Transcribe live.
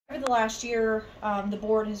the last year, the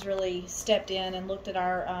board has really stepped in and looked at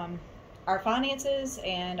our finances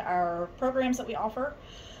and our programs that we offer,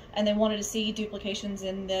 and they wanted to see duplications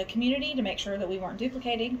in the community to make sure that we weren't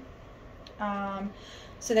duplicating.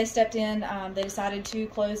 So they stepped in. They decided to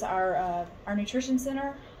close our nutrition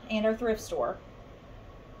center and our thrift store.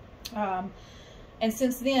 And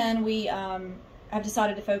since then, we have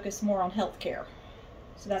decided to focus more on healthcare.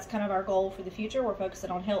 So that's kind of our goal for the future. We're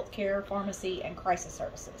focusing on healthcare, pharmacy, and crisis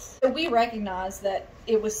services. So we recognize that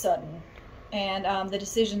it was sudden, and the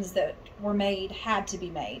decisions that were made had to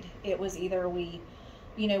be made. It was either we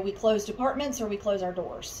close departments or we close our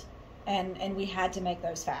doors, and we had to make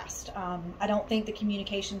those fast. I don't think the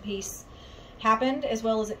communication piece happened as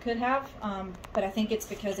well as it could have, but I think it's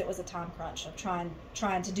because it was a time crunch of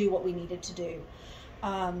trying to do what we needed to do.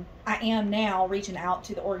 I am now reaching out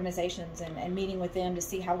to the organizations and meeting with them to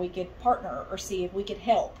see how we could partner or see if we could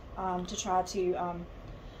help to try to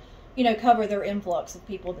cover their influx of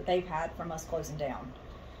people that they've had from us closing down.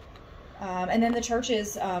 And then the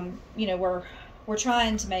churches, we're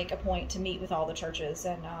trying to make a point to meet with all the churches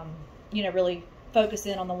and really focus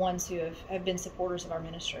in on the ones who have been supporters of our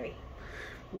ministry.